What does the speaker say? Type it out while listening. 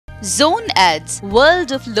Zone Ads,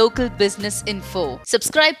 World of Local Business Info.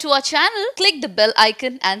 Subscribe to our channel, click the bell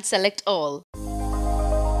icon and select all.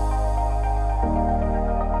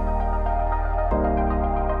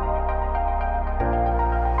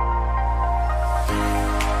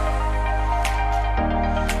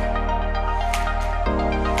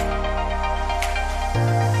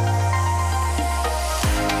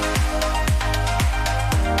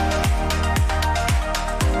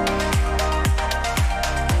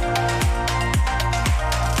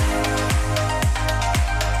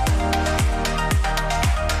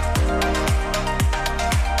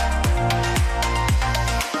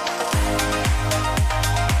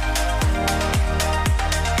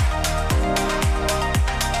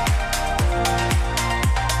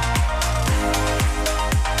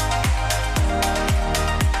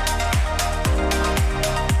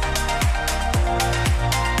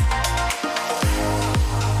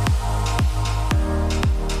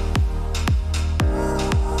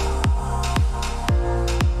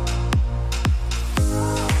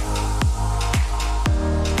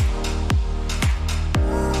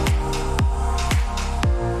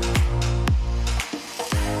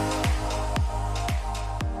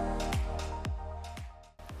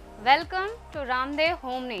 Welcome to Ramdev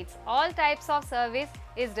Home Needs. All types of service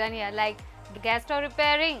is done here, like gas stove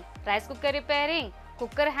repairing, rice cooker repairing,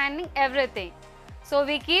 cooker handling, everything. So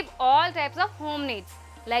we keep all types of home needs,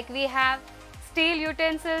 like we have steel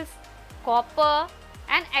utensils, copper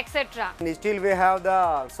and etc. And still we have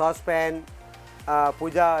the saucepan,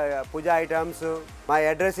 puja items. My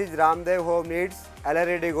address is Ramdev Home Needs,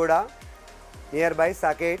 Alaredi Guda, nearby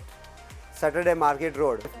Saket, Saturday Market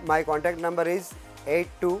Road. My contact number is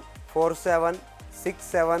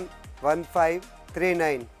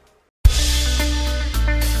 8247671539.